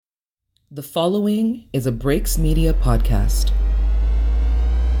The following is a Breaks Media podcast.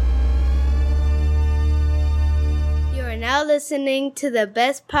 You are now listening to the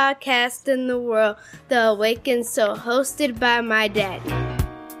best podcast in the world, The Awakened Soul, hosted by my daddy.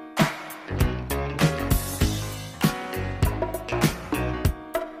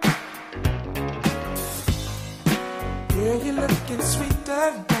 Girl, you're looking sweet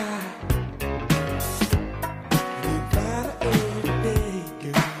tonight.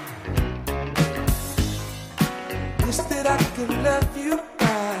 That I could love you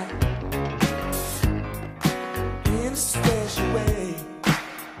right in a special way.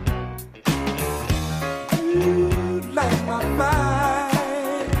 You light my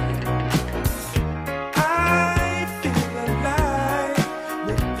fire. I feel alive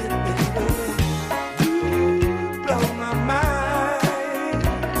with it, baby. You blow my mind.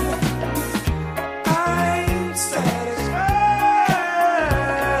 I'm satisfied.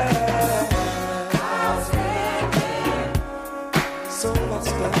 So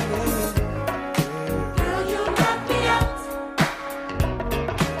what's the name? Girl, you knock me out.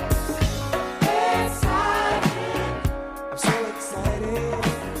 Excited. I'm so excited.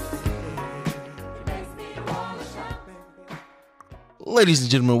 It makes me wanna shout. Ladies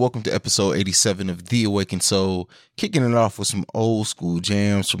and gentlemen, welcome to episode 87 of The Awakened Soul. Kicking it off with some old school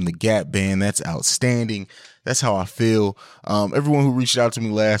jams from the Gap Band. That's outstanding. That's how I feel. Everyone who reached out to me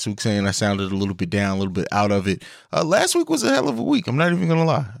last week saying I sounded a little bit down, a little bit out of it. Last week was a hell of a week. I'm not even going to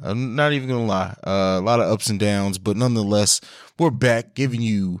lie. A lot of ups and downs, but nonetheless, we're back giving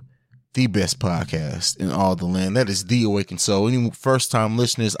you the best podcast in all the land. That is The Awakened Soul. Any first time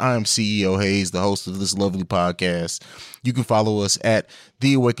listeners, I am CEO Hayes, the host of this lovely podcast. You can follow us at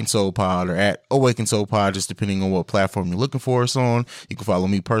The Awakened Soul Pod or at Awakened Soul Pod, just depending on what platform you're looking for us on. You can follow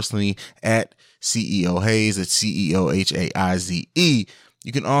me personally at CEO Hayes, at CEOHAIZE.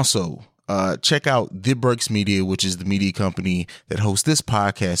 You can also check out The Breaks Media, which is the media company that hosts this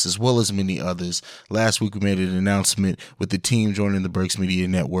podcast as well as many others. Last week we made an announcement with the team joining the Breaks Media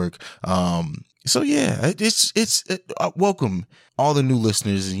Network. So yeah, it's welcome all the new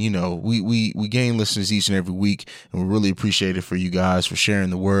listeners, and you know we gain listeners each and every week, and we really appreciate it for you guys for sharing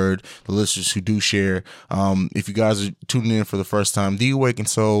the word. The listeners who do share, if you guys are tuning in for the first time, The Awakened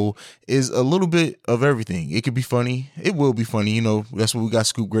Soul is a little bit of everything. It could be funny, it will be funny. You know, that's what we got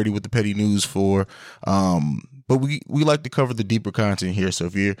Scoop Grady with the petty news for. But we like to cover the deeper content here. So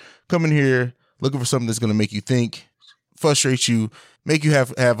if you're coming here looking for something that's going to make you think, frustrate you, make you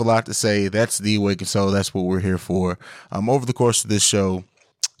have a lot to say, that's The Awakened Soul. That's what we're here for. Over the course of this show,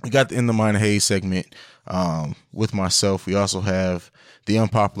 we got the In the Mind of Hayes segment with myself. We also have the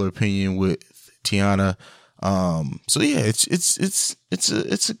Unpopular Opinion with Tiana. So yeah,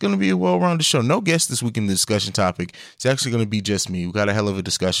 it's going to be a well-rounded show. No guest this week in the discussion topic. It's actually going to be just me. We got a hell of a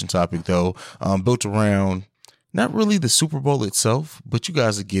discussion topic though, built around not really the Super Bowl itself, but you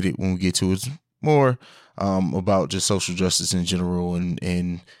guys will get it when we get to it. It's more about just social justice in general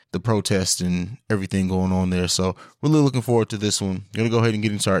and the protest and everything going on there. So really looking forward to this one. Going to go ahead and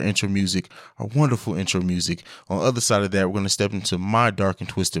get into our intro music, our wonderful intro music. On the other side of that, we're going to step into my dark and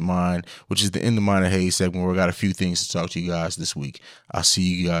twisted mind, which is the In the Mind of Hayes segment, where I got a few things to talk to you guys this week. I'll see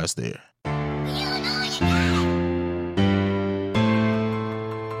you guys there.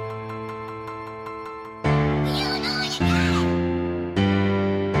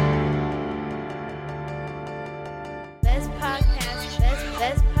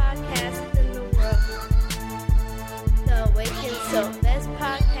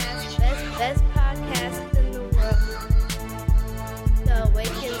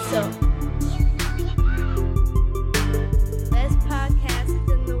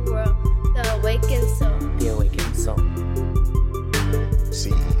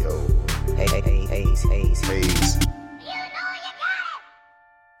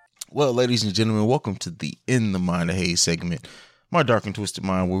 Well, ladies and gentlemen, welcome to the In the Mind of Hayes segment, my dark and twisted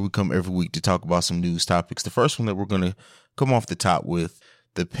mind, where we come every week to talk about some news topics. The first one that we're going to come off the top with: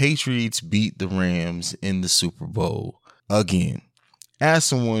 the Patriots beat the Rams in the Super Bowl again. As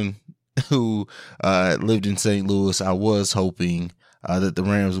someone who lived in St. Louis, I was hoping that the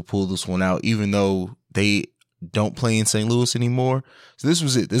Rams would pull this one out, even though they don't play in St. Louis anymore. So this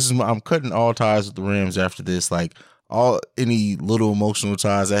was it. I'm cutting all ties with the Rams after this. Like, any little emotional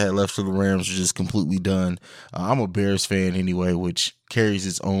ties I had left to the Rams are just completely done. I'm a Bears fan anyway, which carries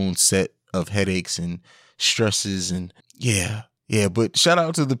its own set of headaches and stresses. And yeah. But shout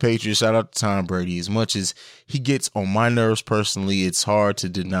out to the Patriots. Shout out to Tom Brady. As much as he gets on my nerves personally, it's hard to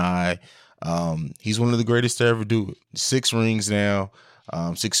deny. He's one of the greatest to ever do it. 6 rings now,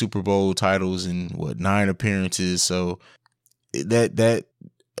 6 Super Bowl titles and 9 appearances. So that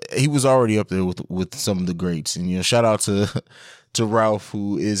he was already up there with some of the greats. And shout out to Ralph,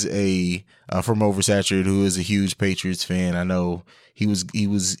 who is from Oversaturated, who is a huge Patriots fan. I know he was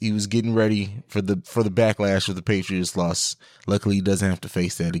getting ready for the backlash of the Patriots loss. Luckily, he doesn't have to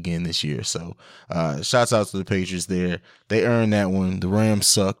face that again this year. So, shouts out to the Patriots there. They earned that one. The Rams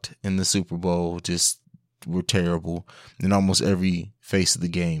sucked in the Super Bowl. Just were terrible in almost every face of the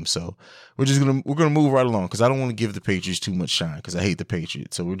game. So we're gonna move right along because I don't want to give the Patriots too much shine because I hate the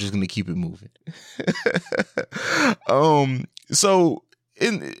Patriots. So we're just gonna keep it moving. So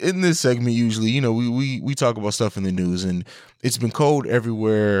in this segment, usually, we talk about stuff in the news, and it's been cold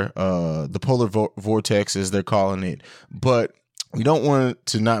everywhere. The polar vortex, as they're calling it, but we don't want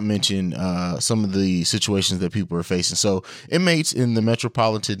to not mention some of the situations that people are facing. So inmates in the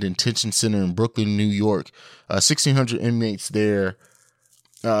Metropolitan Detention Center in Brooklyn, New York, 1,600 inmates there.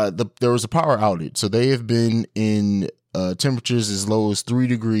 There was a power outage. So they have been in temperatures as low as 3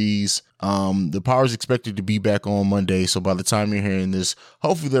 degrees. The power is expected to be back on Monday. So by the time you're hearing this,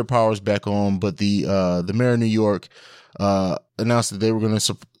 hopefully their power is back on. But the mayor of New York announced that they were going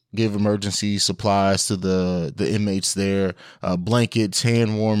to give emergency supplies to the inmates there, blankets,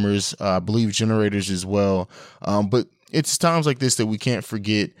 hand warmers, I believe generators as well. But it's times like this that we can't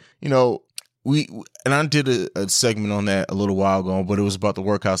forget, and I did a segment on that a little while ago, but it was about the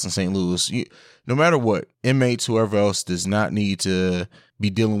workhouse in St. Louis. No matter what, inmates, whoever else, does not need to be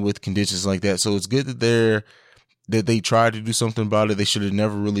dealing with conditions like that. So it's good that they tried to do something about it. They should have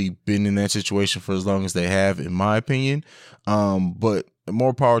never really been in that situation for as long as they have, in my opinion. But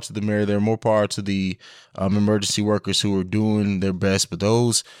more power to the mayor there, more power to the emergency workers who are doing their best. But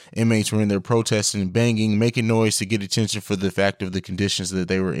those inmates were in there protesting and banging, making noise to get attention for the fact of the conditions that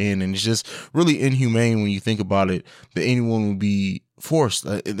they were in. And it's just really inhumane when you think about it, that anyone would be forced.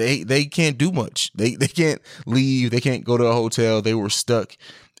 They can't do much. They can't leave. They can't go to a hotel. They were stuck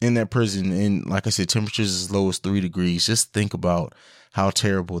in that prison. And like I said, temperatures as low as 3 degrees. Just think about how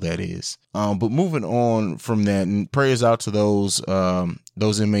terrible that is. But moving on from that, and prayers out to those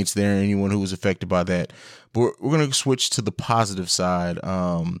inmates there, anyone who was affected by that. But we're going to switch to the positive side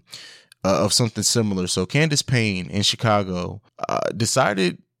of something similar. So Candace Payne in Chicago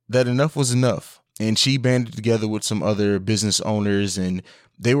decided that enough was enough. And she banded together with some other business owners, and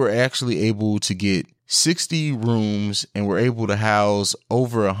they were actually able to get 60 rooms and were able to house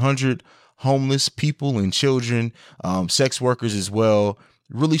over 100 homeless people and children, sex workers as well,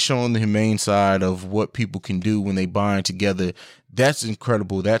 really showing the humane side of what people can do when they bind together. That's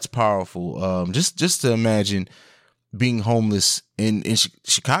incredible. That's powerful. Just to imagine being homeless in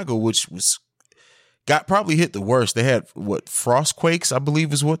Chicago, which got probably hit the worst. They had frost quakes, I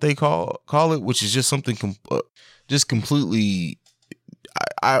believe is what they call it, which is just something just completely.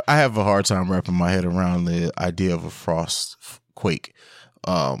 I have a hard time wrapping my head around the idea of a frost quake.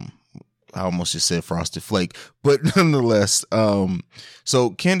 I almost just said frosted flake, but nonetheless. So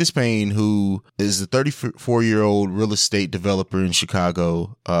Candace Payne, who is a 34-year-old real estate developer in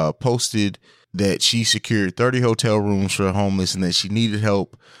Chicago, posted that she secured 30 hotel rooms for homeless and that she needed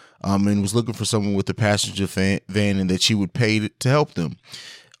help, and was looking for someone with a passenger van and that she would pay to help them.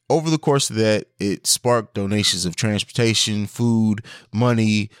 Over the course of that, it sparked donations of transportation, food,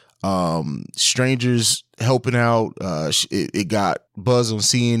 money, strangers helping out. It got buzz on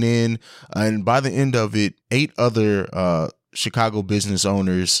CNN, and by the end of it, 8 other Chicago business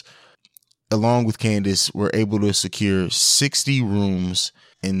owners, along with Candace, were able to secure 60 rooms,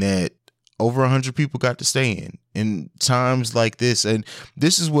 and that over 100 people got to stay in times like this. And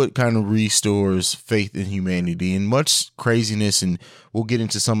this is what kind of restores faith in humanity, and much craziness. And we'll get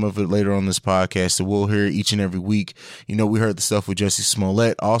into some of it later on this podcast. So we'll hear each and every week. We heard the stuff with Jussie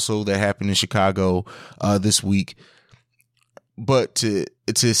Smollett also that happened in Chicago this week. But to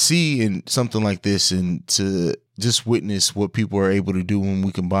see in something like this and to just witness what people are able to do when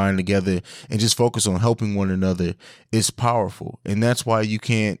we combine together and just focus on helping one another is powerful. And that's why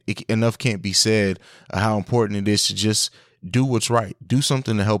enough can't be said how important it is to just do what's right. Do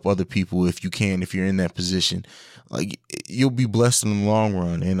something to help other people if you can, if you're in that position. Like, you'll be blessed in the long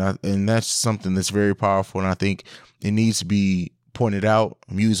run. And that's something that's very powerful. And I think it needs to be pointed out.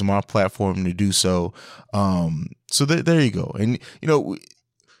 I'm using my platform to do so. So there you go.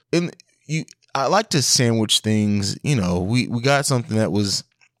 And, I like to sandwich things. We got something that was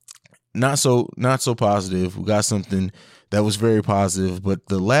not so positive. We got something that was very positive. But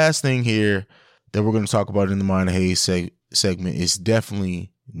the last thing here that we're going to talk about in the Mind of Hayes segment is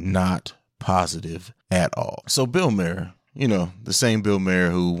definitely not positive at all. So Bill Maher, the same Bill Maher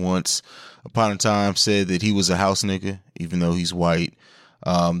who once upon a time said that he was a house nigga, even though he's white.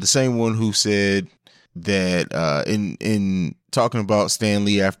 The same one who said that in talking about Stan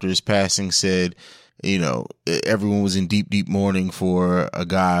Lee after his passing said, you know, everyone was in deep mourning for a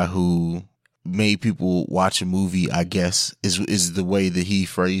guy who made people watch a movie, I guess is the way that he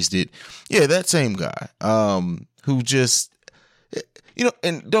phrased it. Yeah, that same guy who just, you know,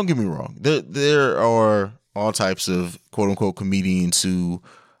 and don't get me wrong, there are all types of quote unquote comedians who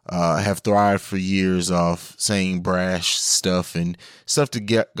have thrived for years off saying brash stuff and stuff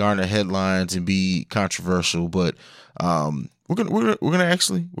to garner headlines and be controversial. But we're gonna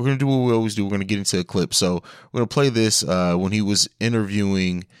do what we always do. We're gonna get into a clip. So we're gonna play this when he was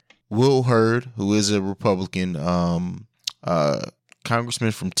interviewing Will Hurd, who is a Republican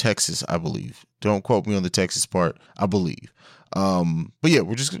congressman from Texas, I believe. Don't quote me on the Texas part, I believe. But yeah,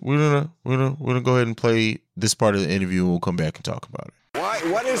 we're gonna go ahead and play this part of the interview, and we'll come back and talk about it.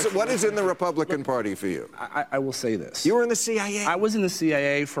 What is in the Republican Party for you? I will say this. You were in the CIA? I was in the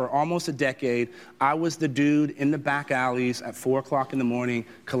CIA for almost a decade. I was the dude in the back alleys at 4 o'clock in the morning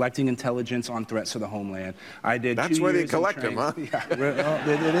collecting intelligence on threats to the homeland. I did. That's where they collect them, huh? Yeah,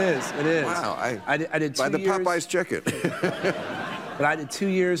 it is. Wow. I did 2 by the years. Popeyes chicken. But I did 2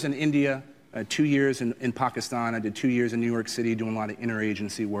 years in India. 2 years in Pakistan. I did 2 years in New York City doing a lot of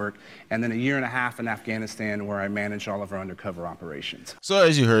interagency work, and then a year and a half in Afghanistan where I managed all of our undercover operations. So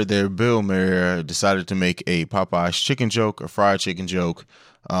as you heard there, Bill Maher decided to make a Popeye's chicken joke, a fried chicken joke,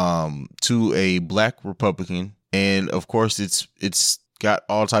 to a black Republican, and of course it's got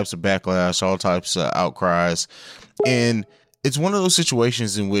all types of backlash, all types of outcries, and it's one of those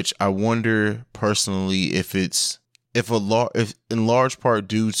situations in which I wonder personally if in large part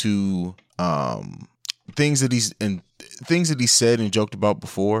due to things that he said and joked about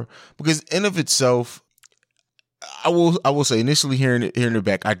before, because in of itself, I will say initially hearing it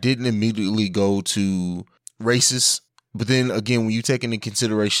back, I didn't immediately go to racist, but then again, when you take into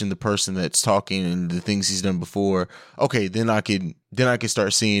consideration the person that's talking and the things he's done before, okay, then I can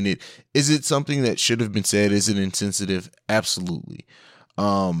start seeing it. Is it something that should have been said? Is it insensitive? Absolutely.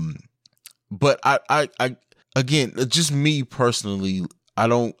 But I again, just me personally, I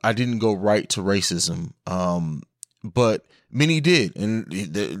didn't go right to racism. But many did, and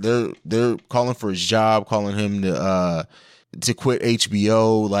they're calling for his job, calling him to quit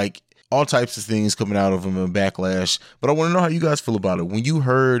HBO, like all types of things coming out of him in backlash. But I want to know how you guys feel about it. When you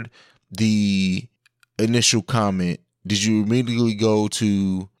heard the initial comment, did you immediately go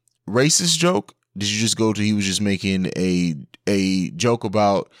to racist joke? Did you just go to he was just making a joke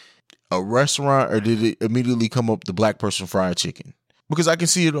about a restaurant, or did it immediately come up the black person fried chicken? Because I can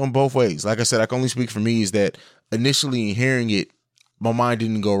see it on both ways. Like I said, I can only speak for me, is that initially hearing it, my mind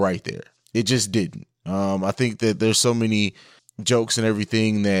didn't go right there. It just didn't. I think that there's so many jokes and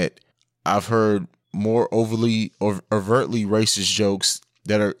everything that I've heard more overtly or overtly racist jokes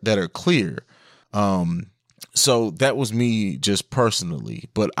that are clear. So that was me just personally,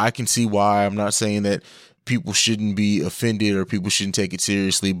 but I can see why. I'm not saying that people shouldn't be offended or people shouldn't take it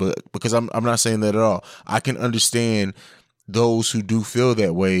seriously, but because I'm not saying that at all. I can understand those who do feel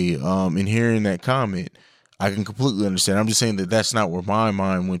that way. In hearing that comment, I can completely understand. I'm just saying that that's not where my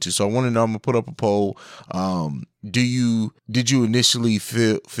mind went to. So I want to know, I'm gonna put up a poll. Did you initially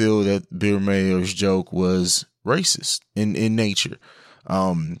feel that Bill Maher's joke was racist in nature?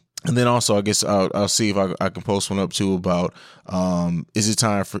 And then also, I guess I'll see if I can post one up too about, is it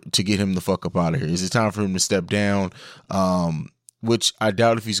time to get him the fuck up out of here? Is it time for him to step down? Which I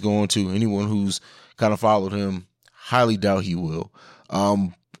doubt if he's going to. Anyone who's kind of followed him, highly doubt he will.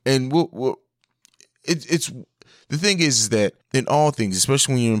 And it's the thing is that in all things,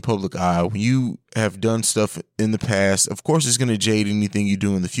 especially when you're in public eye, when you have done stuff in the past, of course it's going to jade anything you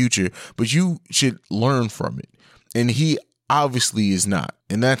do in the future, but you should learn from it. And he obviously is not.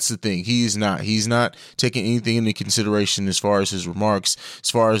 And that's the thing. He's not taking anything into consideration as far as his remarks, as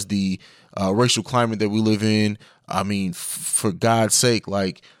far as the racial climate that we live in. I mean, for God's sake,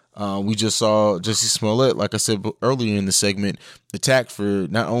 like we just saw Jussie Smollett, like I said earlier in the segment, attacked for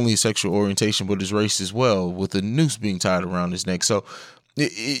not only his sexual orientation, but his race as well, with a noose being tied around his neck. So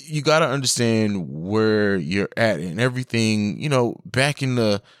you got to understand where you're at and everything. You know, back in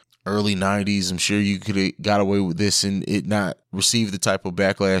the early 90s, I'm sure you could have got away with this and it not receive the type of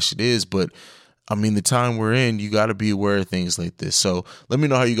backlash it is. But I mean, the time we're in, you got to be aware of things like this. So let me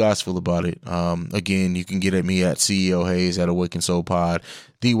know how you guys feel about it. Again, you can get at me at CEO Hayes at Awaken Soul Pod,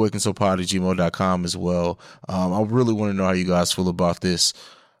 theawakensoulpod@gmail.com as well. I really want to know how you guys feel about this.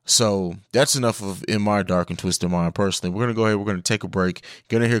 So that's enough of in my dark and twisted mind personally. We're going to go ahead. We're going to take a break.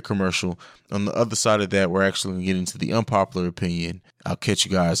 Going to hear a commercial. On the other side of that, we're actually going to get into the unpopular opinion. I'll catch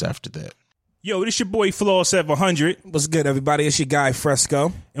you guys after that. Yo, this your boy Flaw 700. What's good, everybody? It's your guy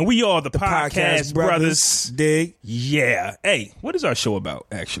Fresco. And we are the Podcast Brothers. Dig? Yeah. Hey, what is our show about,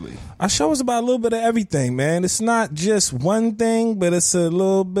 actually? Our show is about a little bit of everything, man. It's not just one thing, but it's a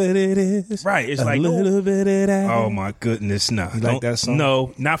little bit of this. Right. It's a like little bit of that. Oh, my goodness. No. You like that song?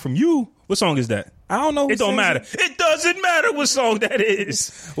 No, not from you. What song is that? I don't know. It don't matter. It doesn't matter what song that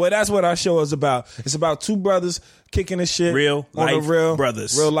is. Well, that's what our show is about. It's about two brothers kicking the shit. Real life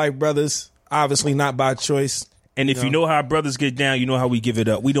brothers. Real life brothers. Obviously not by choice. And if you know how brothers get down, you know how we give it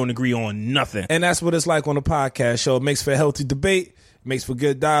up. We don't agree on nothing. And that's what it's like on the podcast show. It makes for healthy debate, makes for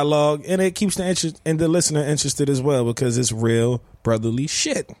good dialogue, and it keeps the listener interested as well because it's real brotherly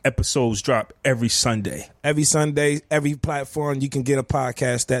shit. Episodes drop every Sunday. Every Sunday, every platform you can get a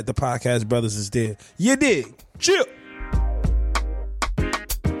podcast that the Podcast Brothers is there. You dig? Chill.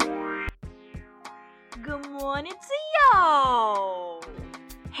 Good morning to y'all.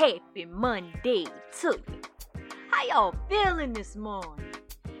 Happy Monday to you. How y'all feeling this morning?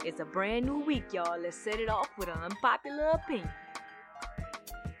 It's a brand new week, y'all. Let's set it off with an unpopular opinion.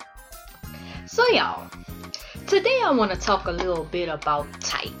 So y'all, today I want to talk a little bit about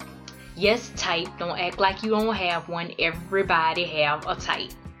type. Yes, type. Don't act like you don't have one. Everybody have a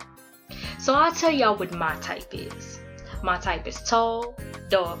type. So I'll tell y'all what my type is. My type is tall,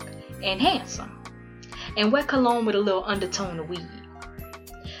 dark, and handsome. And wear cologne with a little undertone of weed.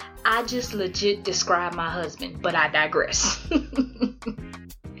 I just legit describe my husband, but I digress.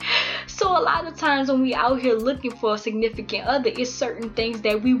 So a lot of times when we out here looking for a significant other, it's certain things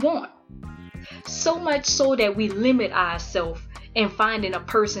that we want. So much so that we limit ourselves in finding a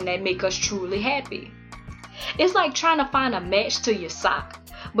person that make us truly happy. It's like trying to find a match to your sock,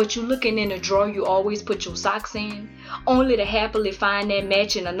 but you looking in a drawer you always put your socks in, only to happily find that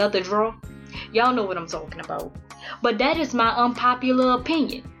match in another drawer. Y'all know what I'm talking about. But that is my unpopular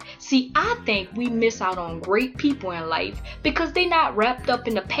opinion. See, I think we miss out on great people in life because they're not wrapped up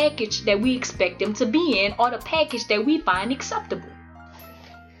in the package that we expect them to be in or the package that we find acceptable.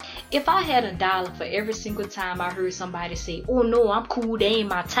 If I had $1 for every single time I heard somebody say, "Oh no, I'm cool, they ain't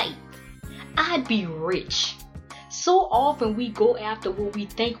my type," I'd be rich. So often we go after what we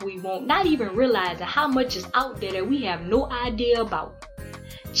think we want, not even realizing how much is out there that we have no idea about.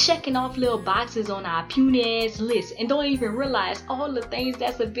 Checking off little boxes on our puny ass list and don't even realize all the things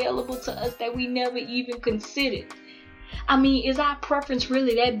that's available to us that we never even considered. I mean, is our preference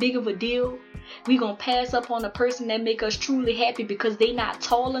really that big of a deal? We gonna pass up on a person that make us truly happy because they not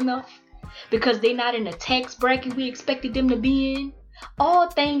tall enough? Because they not in the tax bracket we expected them to be in? All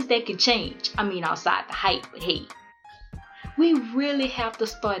things that can change. I mean, outside the height, but hey. We really have to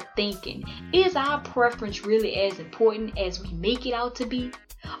start thinking, is our preference really as important as we make it out to be?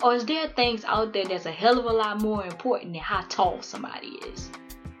 Or is there things out there that's a hell of a lot more important than how tall somebody is?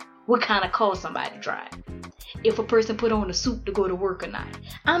 What kind of car somebody drive? If a person put on a suit to go to work or not?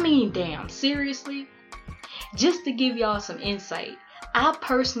 I mean, damn, seriously? Just to give y'all some insight, I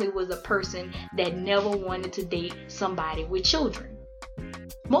personally was a person that never wanted to date somebody with children.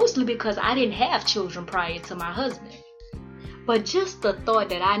 Mostly because I didn't have children prior to my husband. But just the thought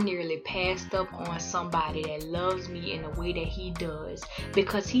that I nearly passed up on somebody that loves me in the way that he does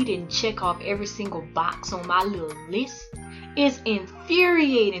because he didn't check off every single box on my little list is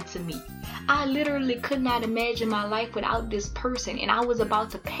infuriating to me. I literally could not imagine my life without this person, and I was about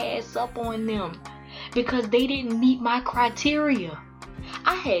to pass up on them because they didn't meet my criteria.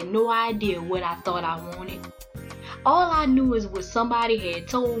 I had no idea what I thought I wanted. All I knew is what somebody had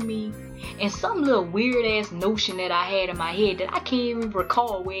told me and some little weird ass notion that I had in my head that I can't even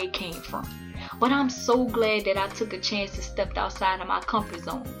recall where it came from. But I'm so glad that I took a chance to step outside of my comfort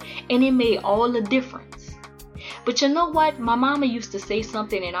zone, and it made all the difference. But you know what? My mama used to say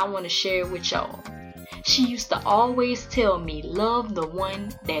something and I want to share it with y'all. She used to always tell me, love the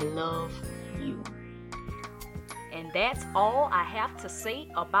one that loves you. And that's all I have to say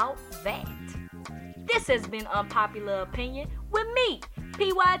about that. This has been Unpopular Opinion with me,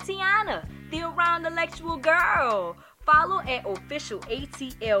 P.Y. Tiana, the Around Intellectual Girl. Follow at official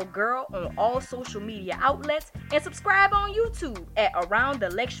ATL Girl on all social media outlets and subscribe on YouTube at Around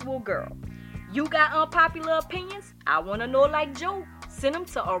Intellectual Girl. You got unpopular opinions? I want to know like Joe. Send them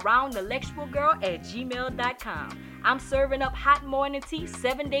to aroundintellectualgirl@gmail.com. I'm serving up hot morning tea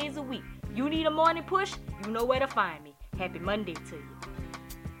 7 days a week. You need a morning push? You know where to find me. Happy Monday to you.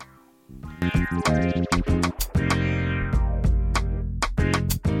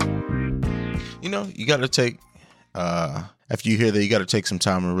 You know, you got to take, after you hear that, you got to take some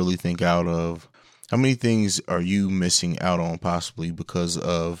time and really think out of how many things are you missing out on possibly because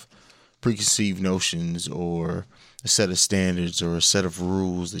of preconceived notions or a set of standards or a set of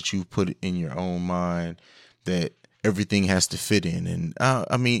rules that you put in your own mind that everything has to fit in. And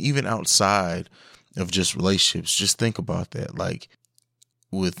I mean, even outside of just relationships, just think about that. Like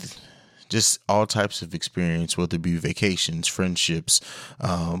with just all types of experience, whether it be vacations, friendships,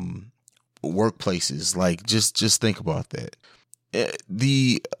 workplaces, like just think about that.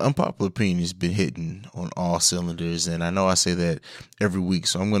 The unpopular opinion has been hitting on all cylinders, and I know I say that every week.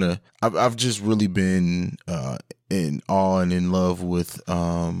 So I've just really been in awe and in love with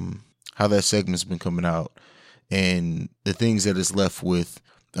how that segment's been coming out and the things that it's left with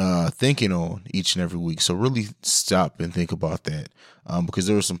thinking on each and every week. So really stop and think about that, because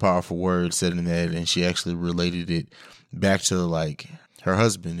there were some powerful words said in that, and she actually related it back to like her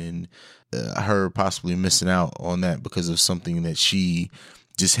husband and her possibly missing out on that because of something that she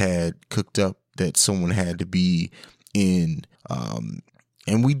just had cooked up that someone had to be in.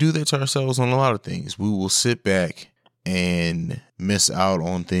 And we do that to ourselves on a lot of things. We will sit back and miss out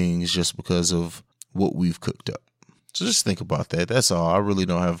on things just because of what we've cooked up. So just think about that. That's all. I really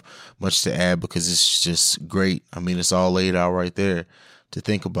don't have much to add because it's just great. I mean, it's all laid out right there to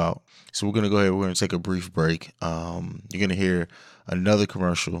think about. So we're going to go ahead. We're going to take a brief break. You're going to hear another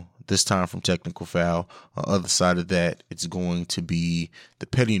commercial, this time from Technical Foul. On the other side of that, it's going to be the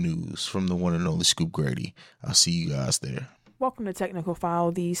petty news from the one and only Scoop Grady. I'll see you guys there. Welcome to Technical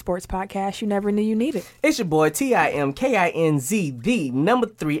Foul, the sports podcast you never knew you needed. It's your boy TIMKINZ, the number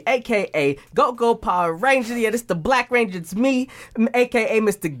 3, a.k.a. Go Power Ranger. Yeah, this the Black Ranger. It's me, a.k.a.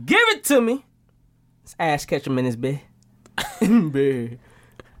 Mr. Give It To Me. It's Ash Ketchum in his bed.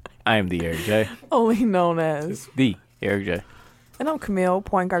 I am the Eric J. Only known as The Eric J. And I'm Camille,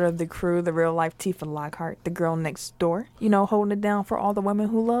 point guard of the crew, the real life Tifa Lockhart, the girl next door. You know, holding it down for all the women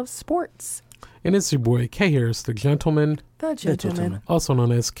who love sports. And it's your boy K Harris, the gentleman. The gentleman. Also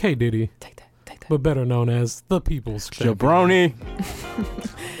known as K Diddy. Take that. But better known as the People's Jabroni.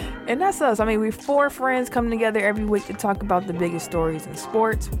 And that's us. I mean, we're 4 friends coming together every week to talk about the biggest stories in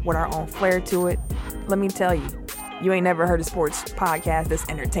sports with our own flair to it. Let me tell you, you ain't never heard a sports podcast that's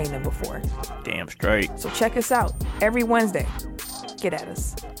entertaining before. Damn straight. So check us out every Wednesday. Get at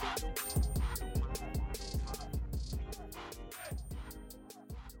us.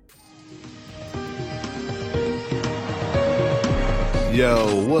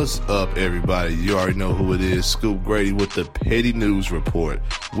 Yo, what's up, everybody? You already know who it is. Scoop Grady with the Petty News Report.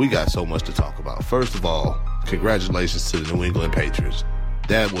 We got so much to talk about. First of all, congratulations to the New England Patriots.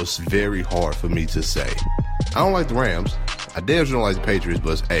 That was very hard for me to say. I don't like the Rams. I damn sure don't like the Patriots,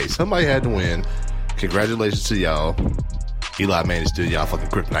 but hey, somebody had to win. Congratulations to y'all. Eli Manning still y'all fucking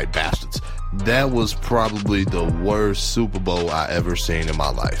kryptonite bastards. That was probably the worst Super Bowl I ever seen in my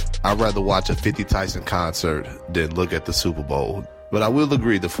life. I'd rather watch a 50 Tyson concert than look at the Super Bowl. But I will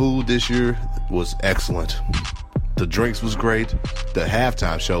agree, the food this year was excellent. The drinks was great. The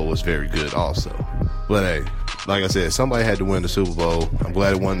halftime show was very good also. But hey, like I said, somebody had to win the Super Bowl. I'm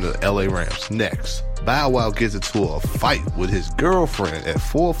glad it won the LA Rams. Next, Bow Wow gets into a fight with his girlfriend at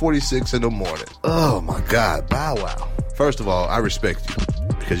 4:46 in the morning. Oh my God, Bow Wow. First of all, I respect you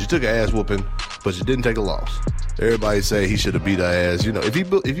because you took an ass whooping, but you didn't take a loss. Everybody say he should have beat her ass. You know, if he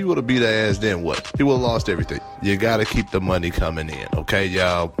would have beat her ass, then what? He would have lost everything. You got to keep the money coming in, okay,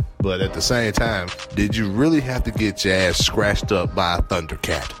 y'all? But at the same time, did you really have to get your ass scratched up by a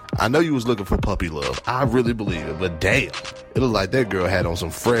Thundercat? I know you was looking for puppy love. I really believe it, but damn. It looked like that girl had on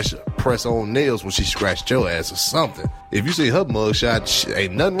some fresh press-on nails when she scratched your ass or something. If you see her mugshot,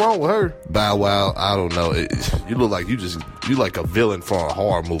 ain't nothing wrong with her. Bow Wow, I don't know. You look like you like a villain for a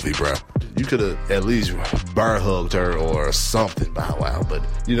horror movie, bruh. You could have at least bear hugged her or something, Bow Wow. But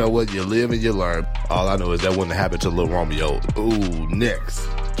you know what? You live and you learn. All I know is that wouldn't happen to Lil Romeo. Ooh, next.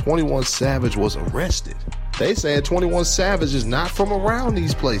 21 Savage was arrested. They said 21 Savage is not from around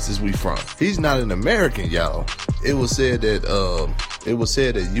these places we from. He's not an American, y'all. It was said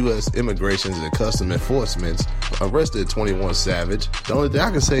that U.S. Immigration and Customs Enforcement arrested 21 Savage. The only thing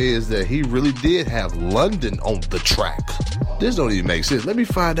I can say is that he really did have London on the track. This don't even make sense. Let me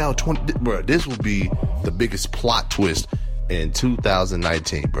find out. This will be the biggest plot twist in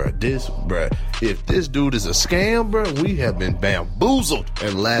 2019, bruh. If this dude is a scam, bruh, we have been bamboozled.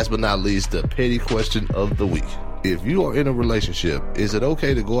 And last but not least, the petty question of the week. If you are in a relationship, is it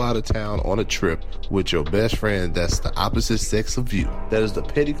okay to go out of town on a trip with your best friend that's the opposite sex of you? That is the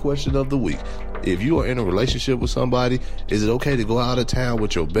petty question of the week. If you are in a relationship with somebody, is it okay to go out of town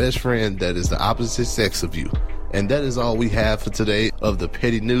with your best friend that is the opposite sex of you? And that is all we have for today of the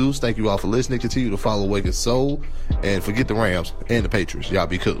petty news. Thank you all for listening. Continue to follow Awakened Soul. And forget the Rams and the Patriots. Y'all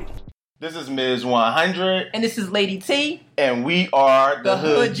be cool. This is Ms. 100. And this is Lady T. And we are the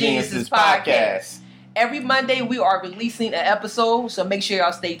Hood Geniuses Podcast. Every Monday we are releasing an episode, so make sure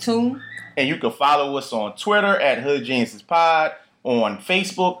y'all stay tuned. And you can follow us on Twitter at Hood Geniuses Pod, on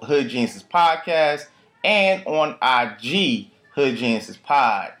Facebook, Hood Geniuses Podcast, and on IG, Hood Geniuses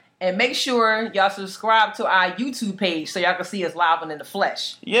Pod. And make sure y'all subscribe to our YouTube page so y'all can see us live and in the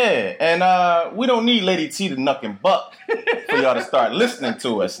flesh. Yeah, and we don't need Lady T to knuck and buck for y'all to start listening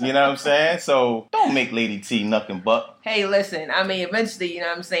to us, you know what I'm saying? So don't make Lady T knuck and buck. Hey, listen, I mean, eventually, you know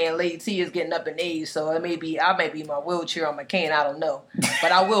what I'm saying, Lady T is getting up in age, so I may be in my wheelchair or my cane, I don't know.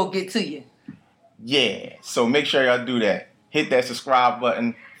 But I will get to you. Yeah, so make sure y'all do that. Hit that subscribe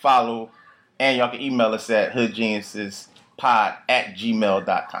button, follow, and y'all can email us at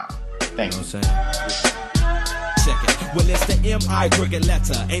hoodgeniuspod@gmail.com. Thank you. Check it. Well, it's the M.I. cricket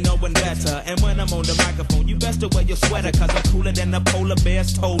letter. Ain't no one better. And when I'm on the microphone, you best to wear your sweater, cause I'm cooler than the polar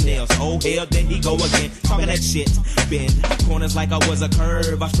bear's toenails. Oh, hell, there he go again. Talking that shit. Bend corners like I was a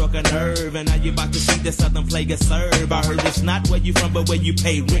curve. I struck a nerve. And now you about to see the southern plague serve. I heard it's not where you from, but where you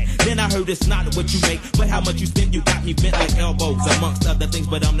pay rent. Then I heard it's not what you make, but how much you spend. You got me bent like elbows, amongst other things,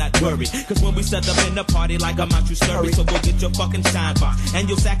 but I'm not worried. Cause when we set up in the party like I'm out, you scurry. So go get your fucking shine box and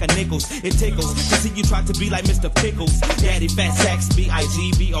your sack of nickels. It tickles to see you try to be like Mr. Pickles. Daddy Fat Sacks,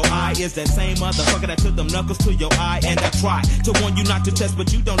 B-I-G-B-O-I is that same motherfucker that took them knuckles to your eye. And I try to warn you not to test,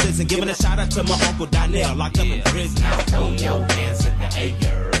 but you don't listen. Giving a shout out to my Uncle Donnell, locked up in prison. Now throw your hands in the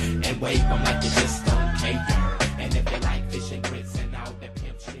air and wave them like you just don't care. And if you like fish and grits and all that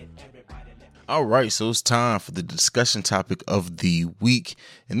pimp shit, everybody. All right, so it's time for the discussion topic of the week.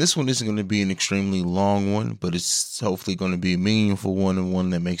 And this one isn't going to be an extremely long one, but it's hopefully going to be a meaningful one and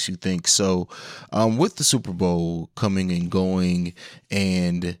one that makes you think. So with the Super Bowl coming and going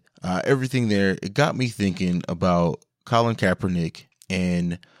and everything there, it got me thinking about Colin Kaepernick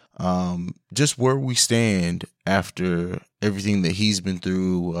and just where we stand after everything that he's been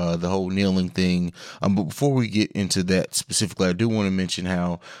through, the whole kneeling thing. But before we get into that specifically, I do want to mention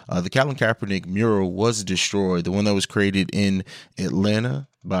how the Colin Kaepernick mural was destroyed, the one that was created in Atlanta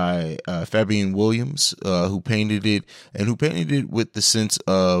by Fabian Williams, who painted it with the sense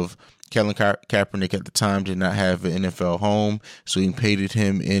of Colin Kaepernick at the time did not have an NFL home, so he painted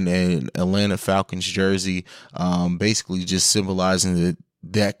him in an Atlanta Falcons jersey, basically just symbolizing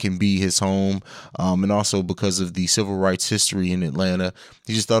that can be his home. And also because of the civil rights history in Atlanta,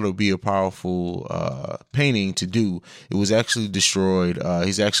 he just thought it would be a powerful painting to do. It was actually destroyed.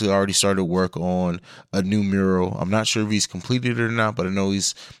 He's actually already started work on a new mural. I'm not sure if he's completed it or not, but I know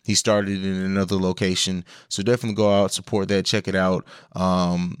he started in another location. So definitely go out, support that, check it out.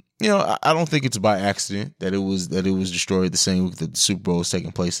 You know, I don't think it's by accident that it was destroyed the same week that the Super Bowl was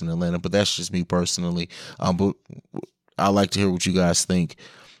taking place in Atlanta, but that's just me personally. But I like to hear what you guys think.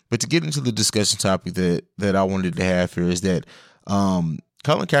 But to get into the discussion topic that I wanted to have here is that Colin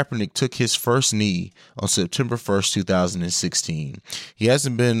Kaepernick took his first knee on September 1st, 2016. He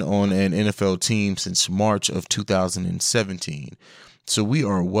hasn't been on an NFL team since March of 2017. So we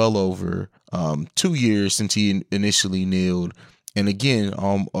are well over 2 years since he initially kneeled. And again,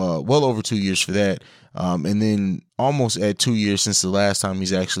 well over 2 years for that. And then almost at 2 years since the last time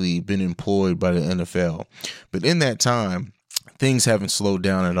he's actually been employed by the NFL. But in that time, things haven't slowed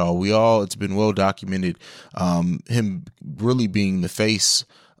down at all. It's been well documented, him really being the face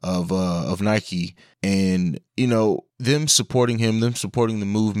of Nike, and you know, them supporting him, them supporting the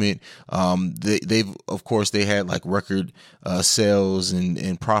movement. They've of course they had like record sales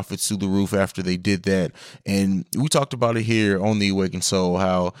and profits through the roof after they did that. And we talked about it here on the Awakened Soul,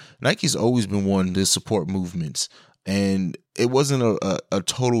 how Nike's always been one to support movements. And it wasn't a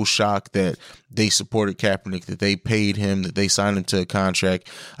total shock that they supported Kaepernick, that they paid him, that they signed him to a contract.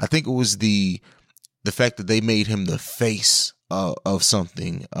 I think it was the fact that they made him the face of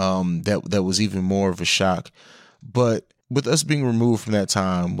something that was even more of a shock. But with us being removed from that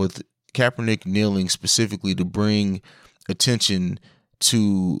time, with Kaepernick kneeling specifically to bring attention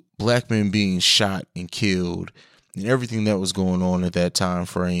to black men being shot and killed and everything that was going on at that time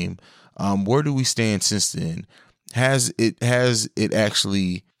frame, where do we stand since then? Has it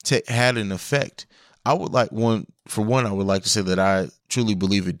actually had an effect? I would like I would like to say that I truly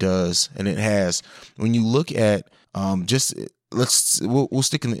believe it does, and it has. When you look at we'll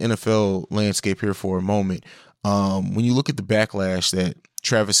stick in the NFL landscape here for a moment. When you look at the backlash that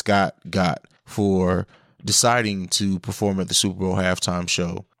Travis Scott got for deciding to perform at the Super Bowl halftime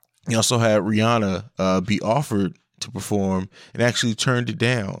show, you also had Rihanna be offered to perform and actually turned it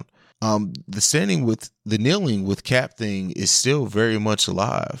down. The kneeling with Cap thing is still very much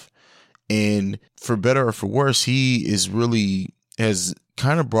alive. And for better or for worse, he is really has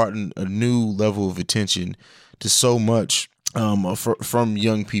kind of brought in a new level of attention to so much from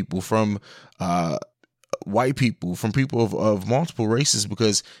young people, from white people, from people of multiple races,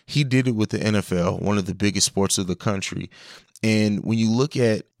 because he did it with the NFL, one of the biggest sports of the country. And when you look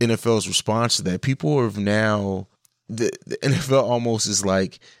at NFL's response to that, people have now, the NFL almost is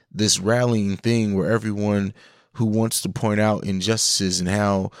like this rallying thing where everyone who wants to point out injustices and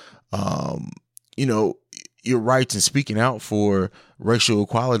how, your rights and speaking out for racial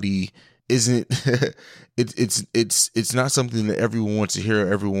equality isn't it's not something that everyone wants to hear,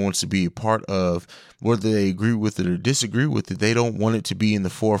 everyone wants to be a part of, whether they agree with it or disagree with it. They don't want it to be in the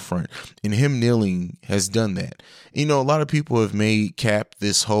forefront, and him kneeling has done that. A lot of people have made Cap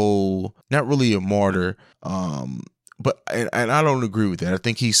this whole, not really a martyr, but I don't agree with that. I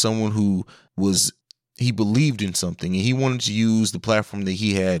think he's someone who he believed in something, and he wanted to use the platform that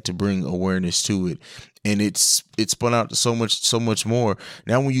he had to bring awareness to it. And it's spun out to so much more.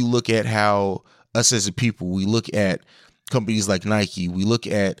 Now, when you look at how us as a people, we look at companies like Nike, we look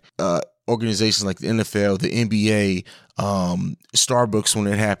at organizations like the NFL, the NBA, Starbucks when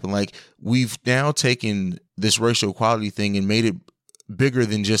it happened. Like, we've now taken this racial equality thing and made it bigger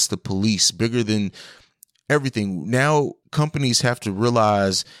than just the police, bigger than everything. Now companies have to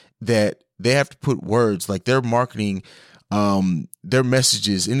realize that they have to put words, like their marketing, their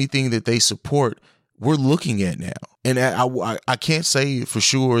messages, anything that they support, we're looking at now. And I can't say for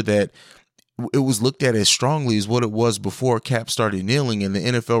sure that it was looked at as strongly as what it was before Cap started kneeling and the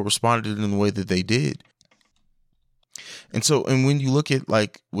NFL responded in the way that they did. And when you look at,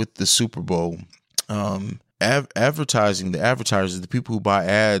 like, with the Super Bowl, advertising, the advertisers, the people who buy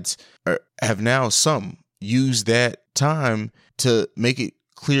ads have now some used that time to make it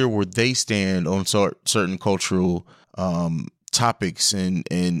clear where they stand on certain cultural topics and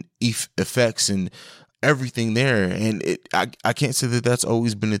effects and everything there. And I can't say that that's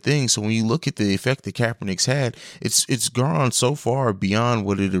always been a thing. So when you look at the effect that Kaepernick's had, it's gone so far beyond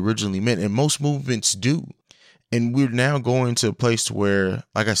what it originally meant. And most movements do. And we're now going to a place where,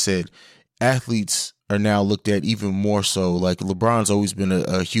 like I said, athletes are now looked at even more so. Like, LeBron's always been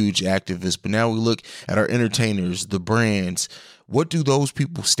a huge activist, but now we look at our entertainers, the brands. What do those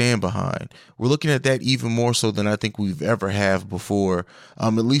people stand behind? We're looking at that even more so than I think we've ever have before,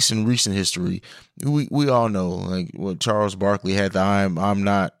 at least in recent history. We all know, like, what Charles Barkley had the I'm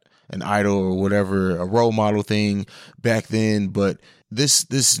not an idol or whatever, a role model thing back then. But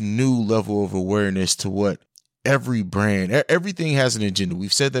this new level of awareness to what every brand, everything has an agenda.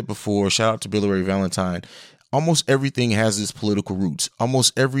 We've said that before. Shout out to Billy Ray Valentine. Almost everything has its political roots.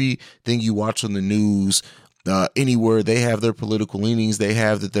 Almost everything you watch on the news, anywhere, they have their political leanings. They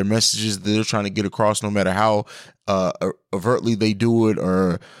have their messages that they're trying to get across, no matter how overtly they do it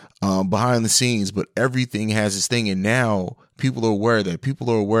or behind the scenes. But everything has its thing, and now people are aware of that.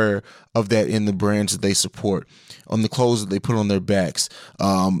 People are aware of that in the brands that they support, on the clothes that they put on their backs.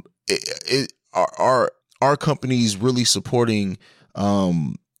 Are companies really supporting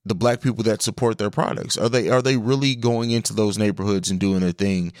the black people that support their products? Are they really going into those neighborhoods and doing their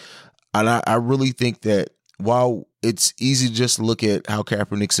thing? And I really think that while it's easy to just look at how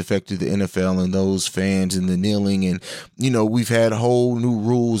Kaepernick's affected the NFL and those fans and the kneeling, and, we've had whole new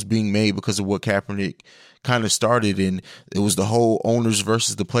rules being made because of what Kaepernick kind of started, and it was the whole owners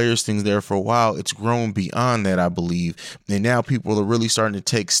versus the players thing there for a while. It's grown beyond that, I believe. And now people are really starting to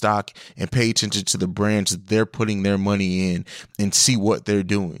take stock and pay attention to the brands that they're putting their money in and see what they're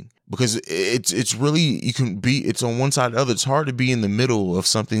doing. Because it's really, it's on one side or the other. It's hard to be in the middle of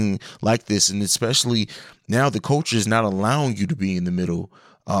something like this. And especially now the culture is not allowing you to be in the middle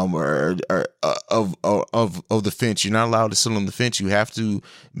of the fence. You're not allowed to sit on the fence. You have to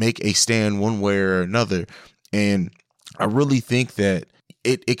make a stand one way or another. And I really think that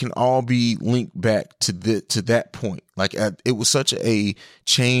it can all be linked back to that point. Like, it was such a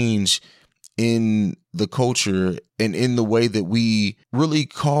change in the culture and in the way that we really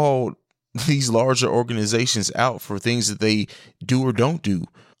called these larger organizations out for things that they do or don't do.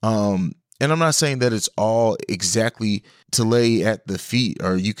 And I'm not saying that it's all exactly to lay at the feet,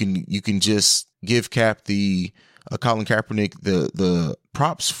 or you can just give Colin Kaepernick the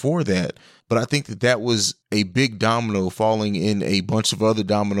props for that. But I think that was a big domino falling in a bunch of other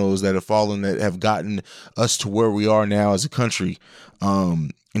dominoes that have fallen, that have gotten us to where we are now as a country.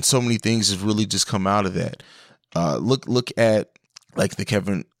 And so many things have really just come out of that. Look at, like, the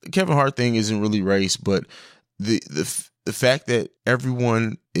Kevin Hart thing isn't really race, but the fact that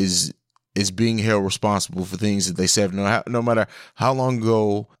everyone is being held responsible for things that they said, no matter how long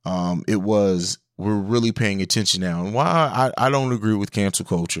ago it was we're really paying attention now. And why I don't agree with cancel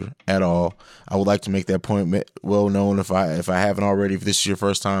culture at all. I would like to make that point well known if I haven't already, if this is your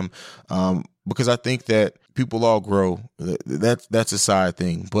first time, because I think that people all grow. That's a side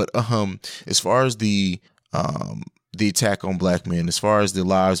thing. But as far as the attack on black men, as far as the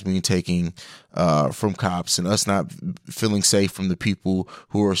lives being taken from cops and us not feeling safe from the people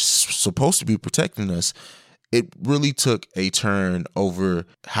who are supposed to be protecting us, it really took a turn over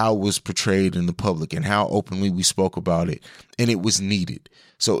how it was portrayed in the public and how openly we spoke about it, and it was needed.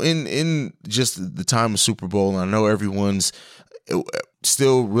 So in just the time of Super Bowl, I know everyone's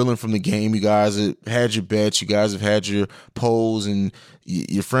still reeling from the game. You guys have had your bets, you guys have had your polls and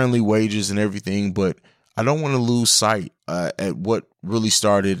your friendly wagers and everything, but I don't want to lose sight at what really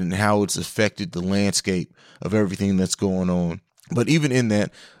started and how it's affected the landscape of everything that's going on. But even in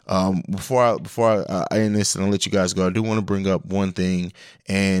that, before I end this and I'll let you guys go, I do want to bring up one thing,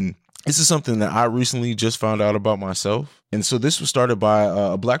 and this is something that I recently just found out about myself. And so this was started by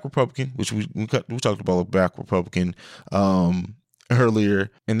a black Republican, which we talked about a black Republican earlier,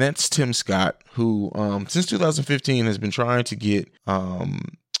 and that's Tim Scott, who since 2015 has been trying to get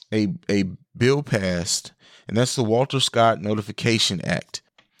a bill passed, and that's the Walter Scott Notification Act.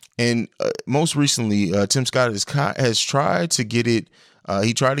 And most recently, Tim Scott has tried to get it.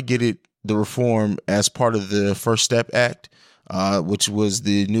 He tried to get it, the reform, as part of the First Step Act, which was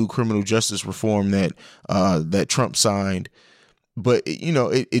the new criminal justice reform that Trump signed. But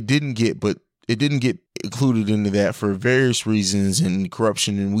it didn't get included into that for various reasons and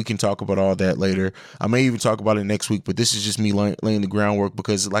corruption, and we can talk about all that later. I may even talk about it next week, but this is just me laying the groundwork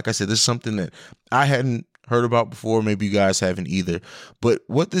because, like I said, this is something that I hadn't heard about before. Maybe you guys haven't either. But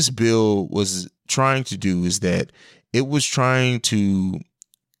what this bill was trying to do is that it was trying to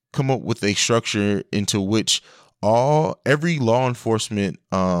come up with a structure into which every law enforcement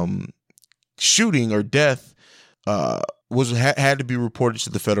shooting or death had to be reported to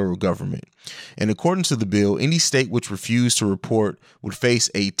the federal government. And according to the bill, any state which refused to report would face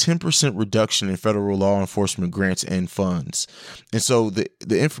a 10% reduction in federal law enforcement grants and funds. And so the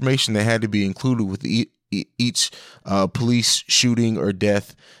information that had to be included with each police shooting or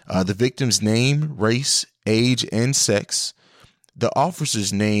death, the victim's name, race, age, and sex, the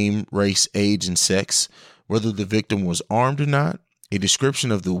officer's name, race, age, and sex, whether the victim was armed or not, a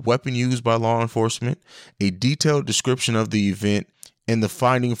description of the weapon used by law enforcement, a detailed description of the event, and the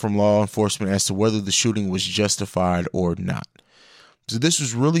finding from law enforcement as to whether the shooting was justified or not. So this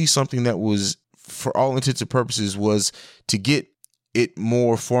was really something that was, for all intents and purposes, was to get it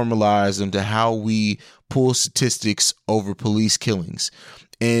more formalized into how we pull statistics over police killings.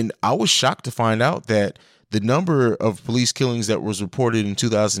 And I was shocked to find out that the number of police killings that was reported in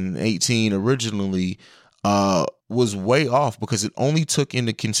 2018 originally was way off because it only took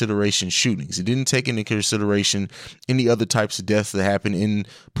into consideration shootings. It didn't take into consideration any other types of deaths that happen in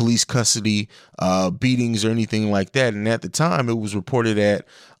police custody, beatings or anything like that. And at the time, it was reported at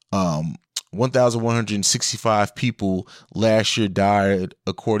 1,165 people last year died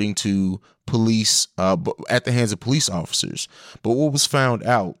according to police at the hands of police officers. But what was found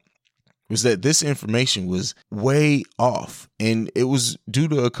out was that this information was way off, and it was due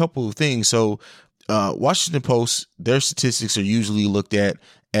to a couple of things. So Washington Post, their statistics are usually looked at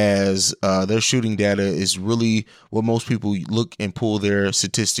as their shooting data is really what most people look and pull their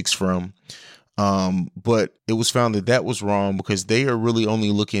statistics from. But it was found that was wrong because they are really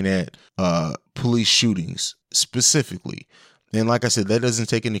only looking at police shootings specifically. And like I said, that doesn't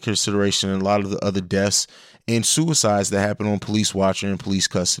take into consideration a lot of the other deaths and suicides that happen on police watch or in police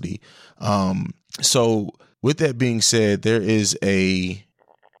custody. So with that being said, there is a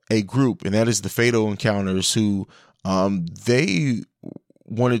group, and that is the Fatal Encounters, who they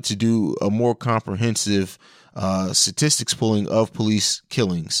wanted to do a more comprehensive statistics pulling of police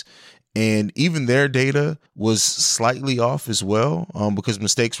killings. And even their data was slightly off as well, because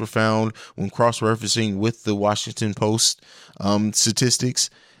mistakes were found when cross-referencing with the Washington Post statistics.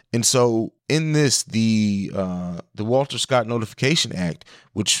 And so in this, the Walter Scott Notification Act,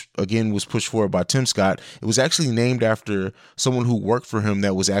 which again was pushed forward by Tim Scott, it was actually named after someone who worked for him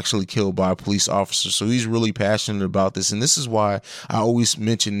that was actually killed by a police officer. So he's really passionate about this. And this is why I always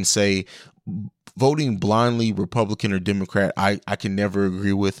mention and say, voting blindly Republican or Democrat, I can never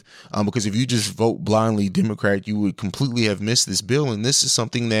agree with, because if you just vote blindly Democrat, you would completely have missed this bill. And this is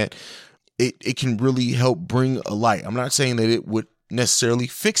something that it can really help bring a light. I'm not saying that it would necessarily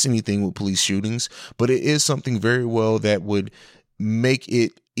fix anything with police shootings, but it is something very well that would make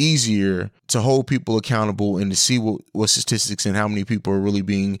it easier to hold people accountable and to see what statistics and how many people are really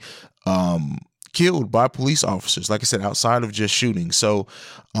being killed by police officers, like I said, outside of just shooting. So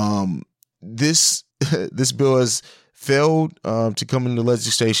this bill has failed to come into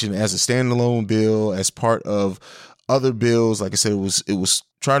legislation as a standalone bill, as part of other bills. Like I said, it was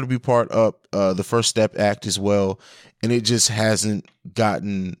trying to be part of the First Step Act as well, and it just hasn't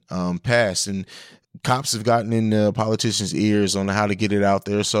gotten passed. And cops have gotten in politicians' ears on how to get it out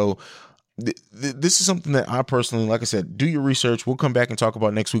there. So this is something that I personally, like I said, do your research. We'll come back and talk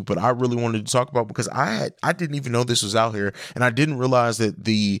about next week, but I really wanted to talk about because I didn't even know this was out here, and I didn't realize that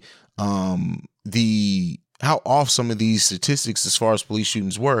the how off some of these statistics as far as police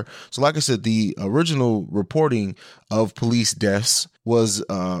shootings were. So like I said, the original reporting of police deaths was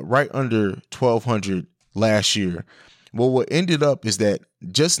right under 1,200 last year. Well, what ended up is that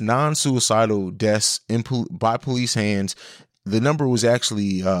just non-suicidal deaths by police hands, the number was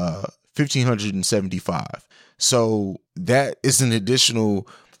actually 1,575. So that is an additional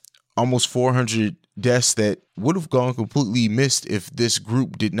almost 400 deaths that would have gone completely missed if this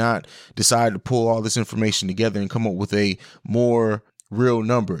group did not decide to pull all this information together and come up with a more real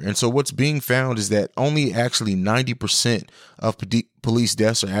number. And so what's being found is that only actually 90% of police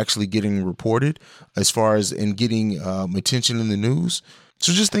deaths are actually getting reported as far as in getting attention in the news.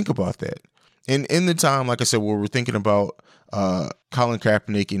 So just think about that. And in the time, like I said, where we're thinking about Colin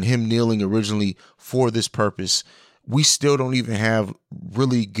Kaepernick and him kneeling originally for this purpose, we still don't even have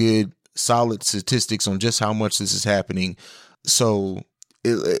really good solid statistics on just how much this is happening. So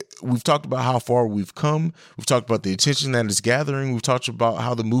we've talked about how far we've come. We've talked about the attention that is gathering. We've talked about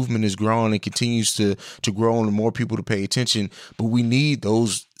how the movement is growing and continues to grow and more people to pay attention. But we need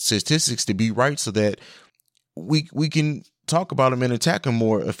those statistics to be right so that we can talk about them and attack them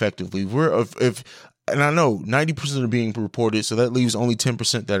more effectively. And I know 90% are being reported, so that leaves only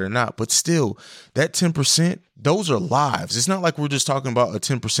 10% that are not. But still, that 10%, those are lives. It's not like we're just talking about a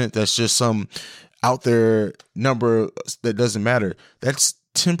 10% that's just some out there number that doesn't matter. That's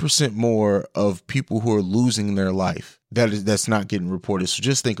 10% more of people who are losing their life that's not getting reported. So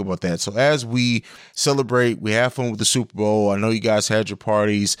just think about that. So as we celebrate, we have fun with the Super Bowl. I know you guys had your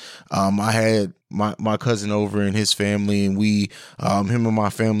parties. I had my cousin over and his family, and him and my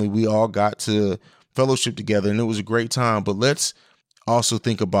family, we all got to fellowship together, and it was a great time. But let's also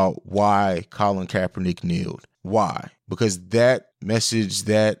think about why Colin Kaepernick kneeled. Why? Because that message,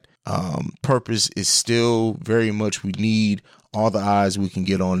 that purpose is still very much, we need all the eyes we can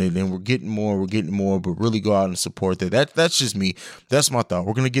get on it, and we're getting more, but really go out and support that. That's just me. That's my thought.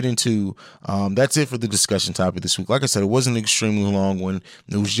 We're going to get into, that's it for the discussion topic this week. Like I said, it wasn't an extremely long one.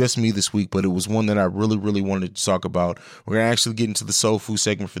 It was just me this week, but it was one that I really, really wanted to talk about. We're going to actually get into the soul food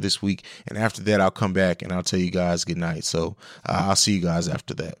segment for this week, and after that, I'll come back and I'll tell you guys good night. So I'll see you guys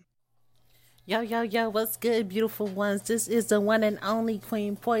after that. Yo, what's good, beautiful ones? This is the one and only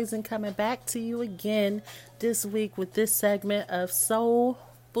Queen Poison coming back to you again this week with this segment of Soul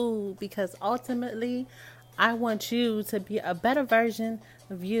Food, because ultimately I want you to be a better version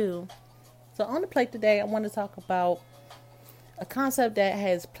of you. So on the plate today, I want to talk about a concept that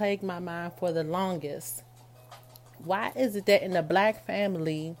has plagued my mind for the longest. Why is it that in the black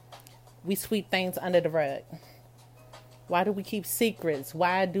family, we sweep things under the rug? Why do we keep secrets?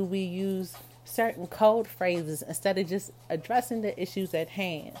 Why do we use certain code phrases instead of just addressing the issues at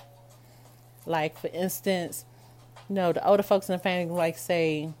hand? Like, for instance, the older folks in the family like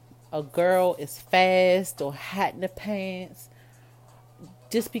say a girl is fast or hot in the pants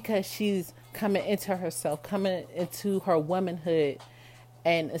just because she's coming into herself, coming into her womanhood.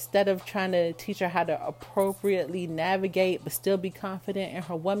 And instead of trying to teach her how to appropriately navigate but still be confident in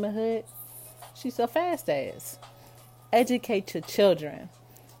her womanhood, she's so fast ass. Educate your children.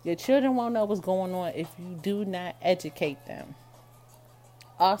 Your children won't know what's going on if you do not educate them.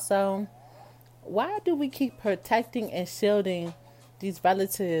 Also, why do we keep protecting and shielding these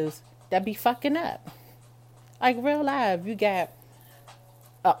relatives that be fucking up? Like, real life, you got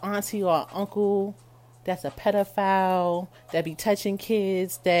an auntie or an uncle that's a pedophile, that be touching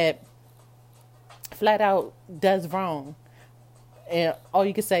kids, that flat out does wrong. And all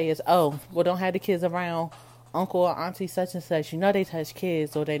you can say is, oh, well, don't have the kids around uncle or auntie such and such. They touch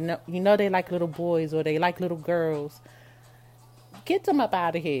kids, or they know, they like little boys, or they like little girls. Get them up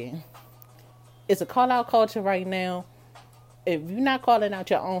out of here. It's a call-out culture right now. If you're not calling out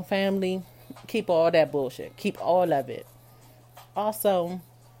your own family, keep all that bullshit. Keep all of it. Also,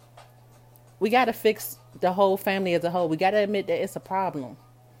 we got to fix the whole family as a whole. We got to admit that it's a problem.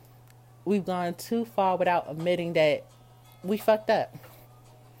 We've gone too far without admitting that we fucked up.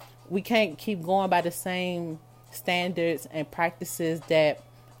 We can't keep going by the same standards and practices that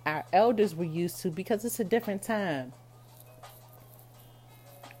our elders were used to, because it's a different time.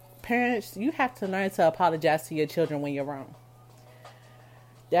 Parents, you have to learn to apologize to your children when you're wrong.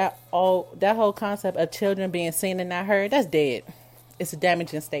 that whole concept of children being seen and not heard, that's dead. It's a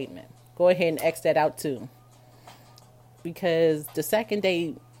damaging statement. Go ahead and X that out too. Because the second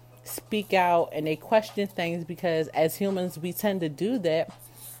they speak out and they question things, because as humans we tend to do that,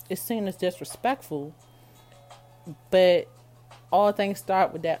 it's seen as disrespectful. But all things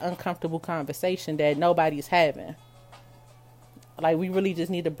start with that uncomfortable conversation that nobody's having. Like, we really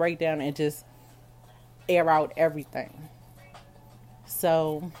just need to break down and just air out everything.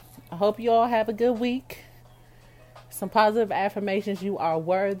 So I hope you all have a good week. Some positive affirmations. You are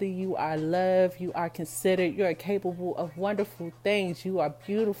worthy. You are loved. You are considered. You are capable of wonderful things. You are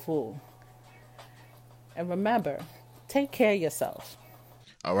beautiful. And remember, take care of yourself.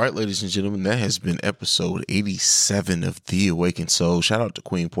 All right, ladies and gentlemen, that has been episode 87 of The Awakened Soul. Shout out to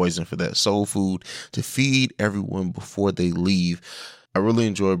Queen Poison for that soul food to feed everyone before they leave. I really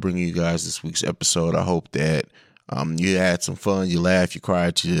enjoyed bringing you guys this week's episode. I hope that you had some fun, you laughed, you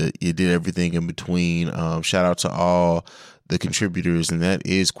cried, you did everything in between. Shout out to all the contributors, and that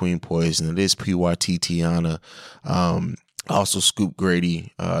is Queen Poison, it is PYT Tiana, also Scoop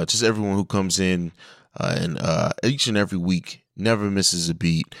Grady, just everyone who comes in and each and every week never misses a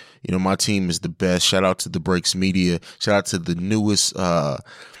beat. You know, my team is the best. Shout out to the Breaks Media. Shout out to the newest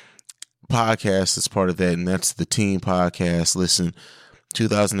podcast that's part of that, and that's the Team Podcast. Listen,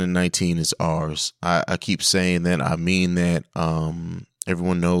 2019 is ours. I keep saying that. I mean that.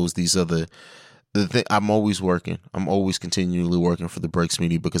 Everyone knows these are the thing. I'm always working. I'm always continually working for the Breaks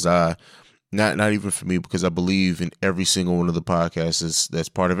Media, because not even for me, because I believe in every single one of the podcasts that's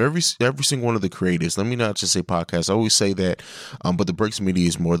part of every single one of the creators. Let me not just say podcasts. I always say that, but the Breaks Media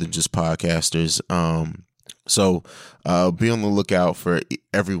is more than just podcasters. So be on the lookout for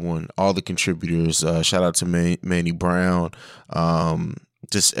everyone, all the contributors. Shout out to Manny Brown,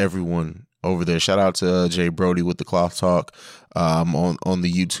 just everyone over there. Shout out to Jay Brody with the Cloth Talk on the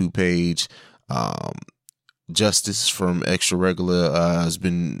YouTube page. Justice from Extra Regular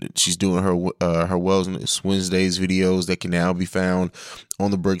she's doing her Wellness Wednesdays videos that can now be found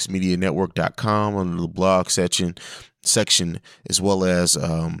on the breaksmedianetwork.com under the blog section, as well as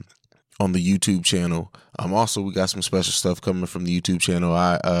on the YouTube channel. Also, we got some special stuff coming from the YouTube channel.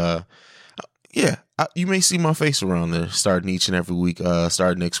 You may see my face around there starting each and every week,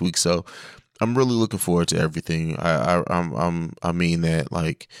 starting next week. So I'm really looking forward to everything. I mean that,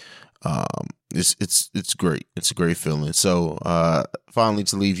 like, it's great. It's a great feeling. So, finally,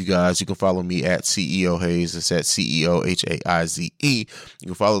 to leave you guys, you can follow me at CEO Hayes. It's at CEOHAIZE. You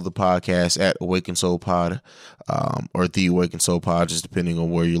can follow the podcast at Awakened Soul Pod, or The Awakened Soul Pod, just depending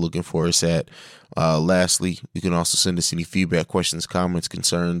on where you're looking for us at. Lastly, you can also send us any feedback, questions, comments,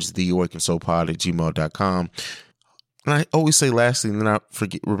 concerns, theawakenedsoulpod@gmail.com. And I always say lastly, and then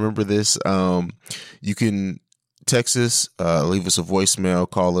remember this, you can text us, leave us a voicemail,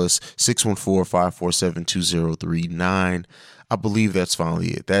 call us 614-547-2039. I believe that's finally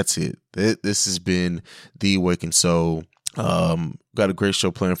it. That's it. This has been The Awakened Soul. Got a great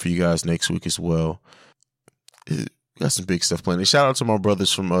show planned for you guys next week as well. Got some big stuff planned. Shout out to my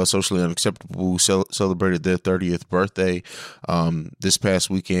brothers from Socially Unacceptable, who celebrated their 30th birthday this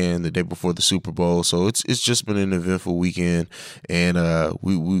past weekend, the day before the Super Bowl. So it's just been an eventful weekend, and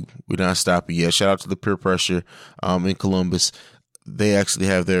we're not stopping yet. Shout out to the Peer Pressure in Columbus. They actually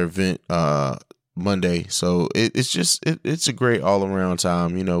have their event Monday, so it's a great all around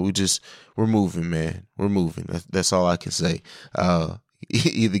time. You know, we're moving, man. We're moving. That's all I can say.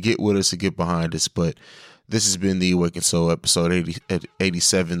 Either get with us or get behind us, but. This has been The Awakened Soul, episode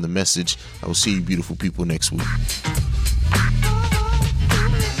 87, The Message. I will see you beautiful people next week.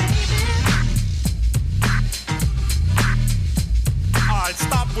 Alright,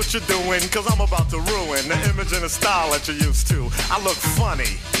 stop what you're doing, cause I'm about to ruin the image and the style that you're used to. I look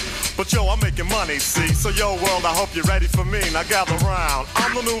funny, but yo, I'm making money, see? So yo, world, I hope you're ready for me. Now gather round.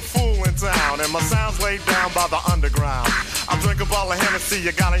 I'm the new fool in town, and my sound's laid down by the underground. I drink a bottle of Hennessy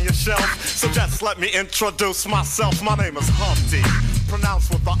you got on your shelf, so just let me introduce myself. My name is Humpty,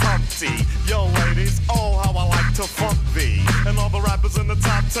 pronounced with the umpty. Yo, ladies, oh, how I like to funk thee. And all the rappers in the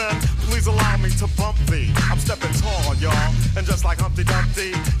top 10, please allow me to bump thee. I'm stepping tall, y'all, and just like Humpty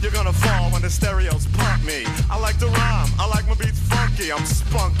Dumpty, you're gonna fall when the stereos pump me. I like to rhyme, I like my beats funky, I'm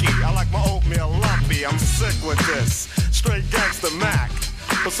spunky. I like my oatmeal lumpy, I'm sick with this. Straight gangster Mac.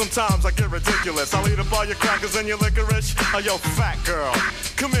 But sometimes I get ridiculous. I'll eat up all your crackers and your licorice. Oh, yo, fat girl,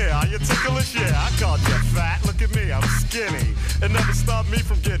 come here, are you ticklish? Yeah, I called you fat. Look at me, I'm skinny. It never stopped me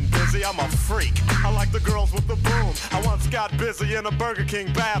from getting busy. I'm a freak. I like the girls with the boom. I once got busy in a Burger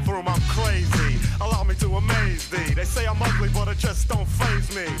King bathroom. I'm crazy. Allow me to amaze thee. They say I'm ugly, but it just don't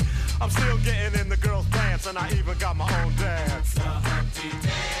faze me. I'm still getting in the girls' pants, and I even got my own dance. Gucci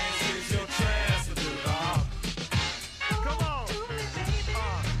gang.